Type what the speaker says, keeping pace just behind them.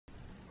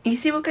You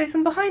see what goes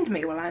on behind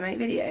me while I make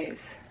videos?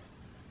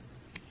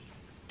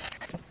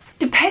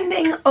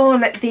 Depending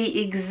on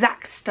the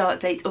exact start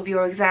date of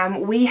your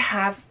exam, we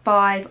have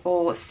 5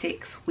 or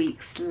 6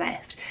 weeks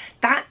left.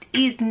 That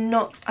is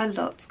not a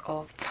lot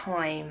of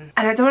time.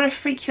 And I don't want to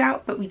freak you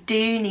out, but we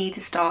do need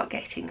to start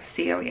getting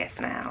serious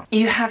now.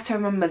 You have to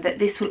remember that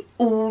this will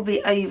all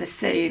be over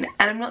soon.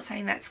 And I'm not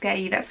saying that to scare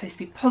you, that's supposed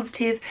to be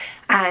positive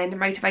and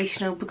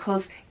motivational,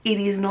 because it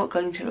is not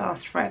going to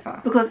last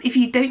forever. Because if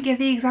you don't get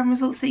the exam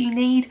results that you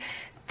need,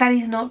 that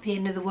is not the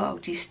end of the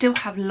world. You still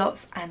have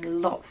lots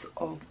and lots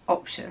of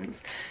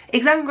options.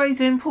 Exam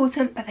grades are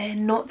important, but they're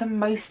not the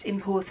most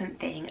important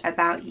thing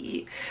about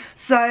you.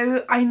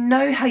 So I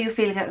know how you're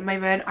feeling at the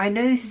moment. I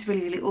know this is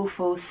really, really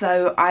awful.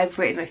 So I've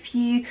written a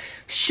few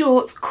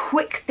short,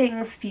 quick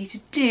things for you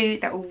to do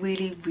that will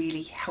really,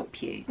 really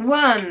help you.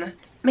 1.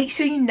 Make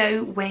sure you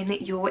know when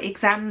your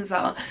exams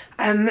are.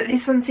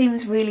 This one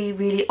seems really,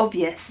 really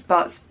obvious,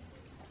 but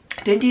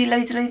don't do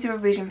loads and loads of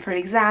revision for an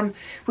exam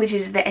which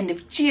is at the end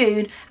of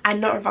June and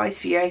not revise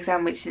for your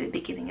exam which is at the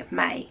beginning of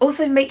May.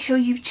 Also make sure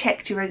you've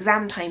checked your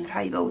exam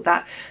timetable,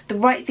 that the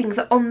right things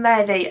are on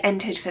there, that you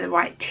entered for the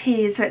right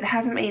tiers, that there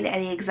hasn't been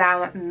any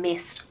exam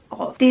missed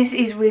off. This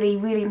is really,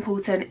 really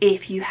important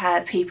if you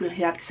have people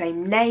who have the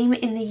same name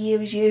in the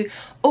year as you,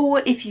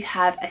 or if you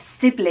have a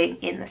sibling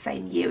in the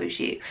same year as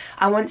you.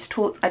 I once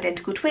taught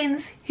identical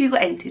twins who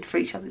got entered for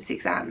each other's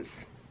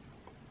exams.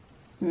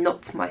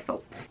 Not my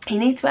fault. You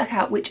need to work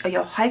out which are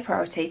your high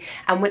priority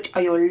and which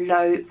are your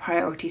low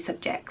priority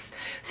subjects.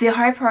 So your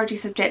high priority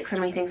subjects are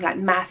going to be things like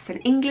maths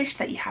and English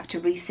that you have to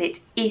resit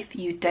if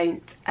you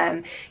don't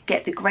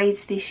get the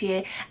grades this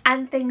year,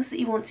 and things that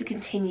you want to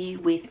continue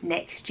with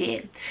next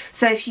year.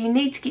 So if you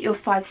need to get your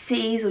 5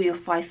 C's or your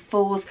 5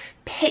 4s,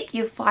 pick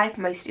your 5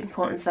 most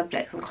important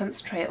subjects and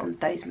concentrate on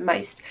those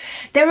most.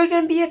 There are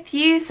going to be a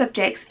few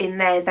subjects in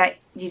there that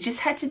you just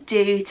had to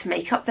do to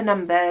make up the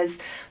numbers.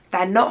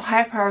 They're not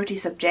high priority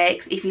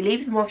subjects. If you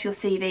leave them off your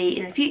CV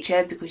in the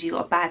future because you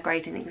got a bad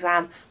grade in the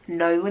exam,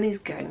 no one is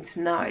going to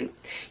know.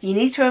 You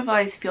need to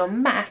revise for your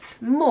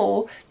maths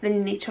more than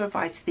you need to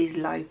revise for these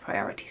low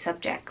priority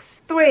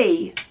subjects.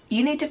 3,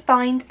 you need to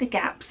find the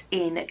gaps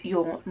in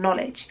your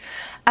knowledge.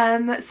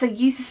 So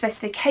use the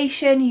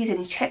specification, use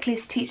any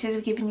checklist teachers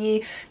have given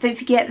you. Don't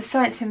forget the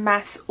science and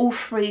maths, all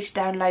free to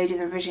download in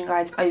the revision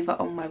guides over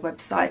on my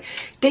website.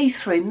 Go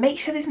through, make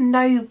sure there's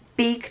no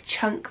big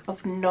chunk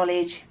of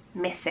knowledge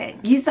missing.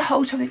 Use the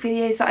whole topic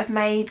videos that I've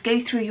made, go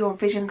through your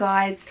revision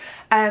guides,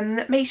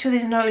 make sure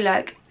there's no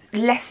like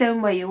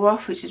lesson where you're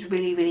off, which is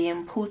really, really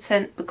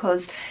important,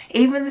 because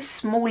even the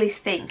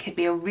smallest thing could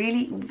be a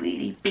really,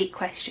 really big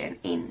question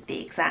in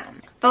the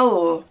exam.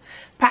 4,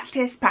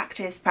 practice,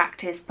 practice,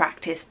 practice,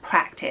 practice,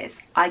 practice.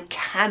 I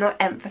cannot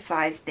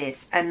emphasize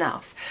this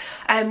enough.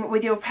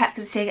 Whether you're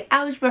practicing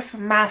algebra for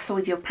maths, or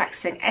whether you're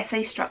practicing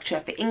essay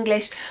structure for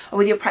English, or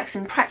whether you're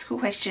practicing practical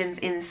questions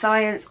in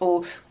science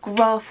or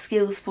graph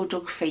skills for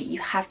geography, you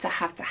have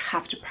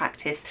to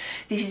practice.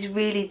 This is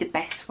really the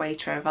best way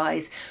to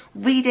revise.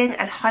 Reading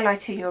and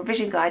highlighting your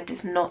revision guide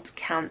does not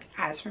count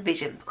as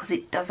revision because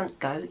it doesn't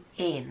go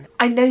in.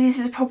 I know this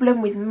is a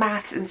problem with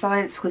maths and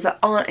science because there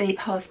aren't any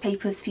past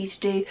papers for you to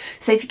do.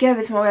 So if you go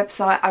over to my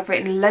website, I've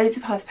written loads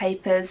of past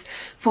papers.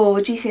 For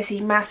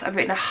GCSE maths, I've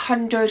written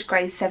 100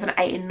 grades 7,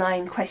 8 and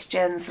 9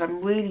 questions,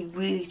 and really,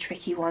 really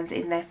tricky ones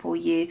in there for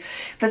you.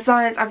 For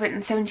science, I've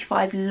written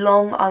 75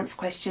 long answer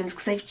questions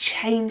because they've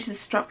changed the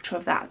structure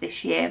of that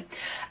this year.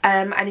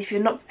 And if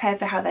you're not prepared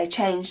for how they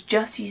change,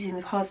 just using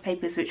the past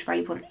papers which are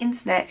available on the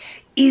internet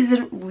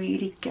isn't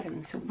really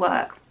going to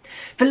work.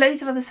 For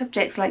loads of other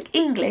subjects like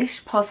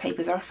English, past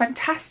papers are a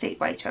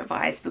fantastic way to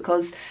revise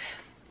because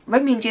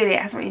Romeo and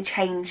Juliet hasn't really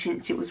changed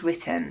since it was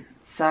written.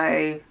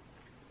 So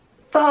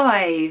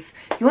 5,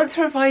 you want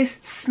to revise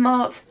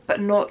smart but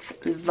not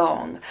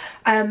long.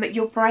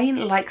 Your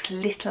brain likes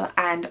little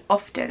and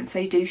often,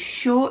 so do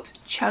short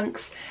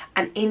chunks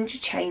and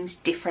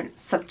interchange different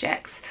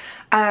subjects.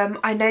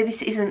 I know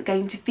this isn't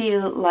going to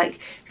feel like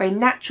very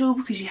natural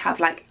because you have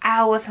like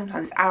hour,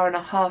 sometimes hour and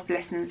a half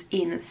lessons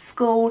in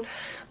school,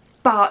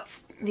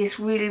 but this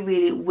really,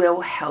 really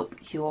will help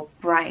your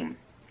brain.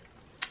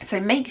 So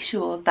make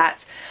sure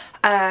that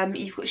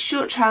you've got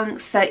short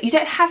chunks, that you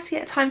don't have to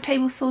get a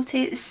timetable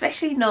sorted,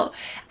 especially not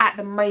at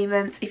the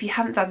moment. If you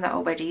haven't done that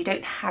already, you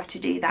don't have to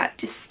do that.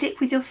 Just stick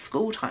with your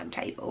school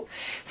timetable.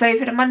 So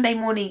if on a Monday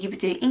morning you'll be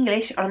doing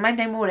English, on a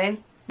Monday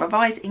morning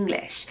revise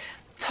English.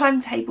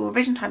 Timetable,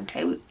 revision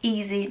timetable,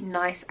 easy,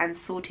 nice and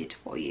sorted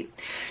for you.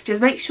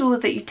 Just make sure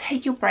that you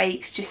take your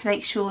breaks, just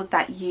make sure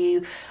that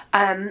you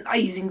are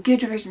using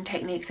good revision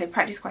techniques, so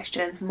practice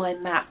questions,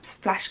 mind maps,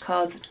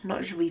 flashcards,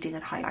 not just reading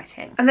and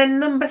highlighting. And then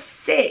number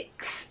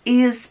 6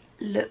 is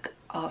look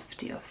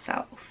after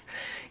yourself.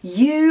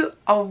 You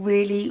are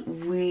really,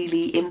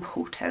 really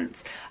important.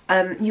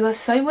 You are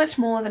so much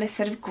more than a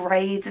set of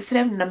grades, a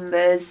set of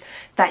numbers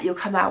that you'll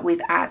come out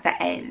with at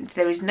the end.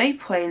 There is no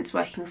point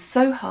working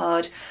so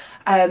hard,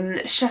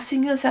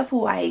 shutting yourself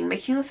away,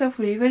 making yourself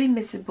really, really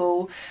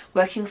miserable,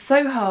 working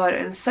so hard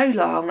and so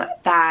long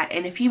that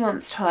in a few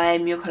months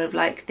time you're kind of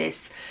like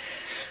this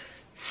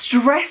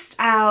stressed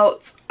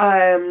out,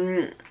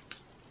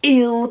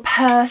 ill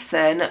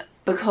person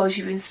because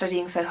you've been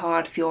studying so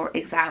hard for your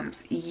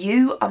exams.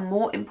 You are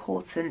more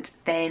important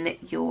than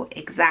your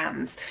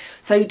exams.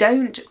 So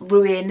don't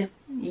ruin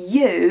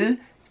you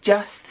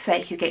just for the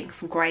sake of getting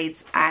some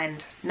grades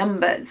and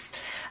numbers.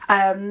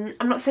 I'm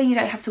not saying you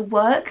don't have to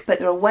work, but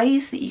there are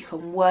ways that you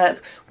can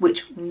work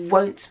which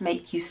won't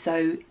make you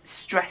so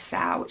stressed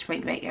out, which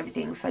won't make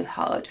everything so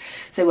hard.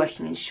 So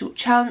working in short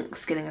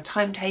chunks, getting a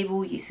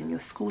timetable, using your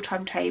school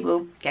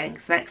timetable, getting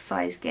some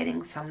exercise,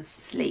 getting some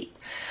sleep.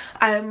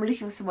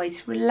 Looking for some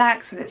ways to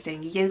relax, whether it's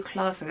doing a yoga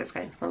class, whether it's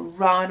going for a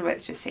run, whether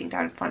it's just sitting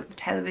down in front of the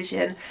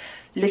television.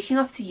 Looking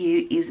after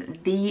you is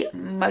the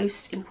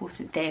most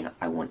important thing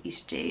I want you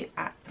to do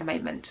at the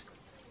moment.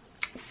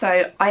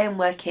 So I am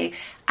working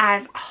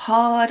as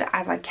hard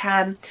as I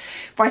can,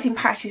 writing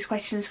practice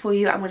questions for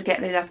you. I'm going to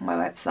get those up on my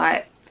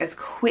website as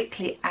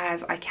quickly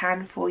as I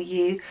can for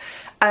you.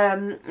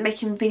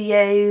 Making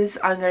videos.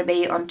 I'm going to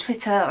be on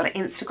Twitter, on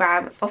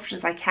Instagram as often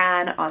as I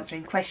can,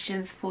 answering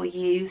questions for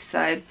you.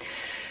 So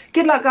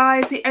good luck,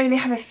 guys. We only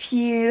have a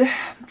few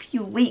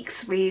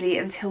weeks really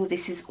until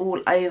this is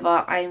all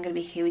over. I am going to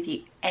be here with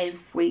you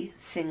every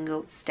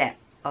single step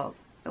of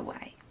the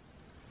way.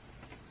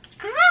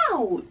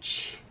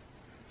 Ouch!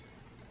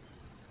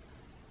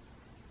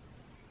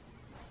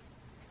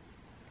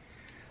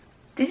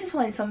 This is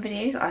why in some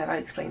videos I have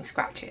unexplained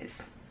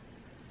scratches.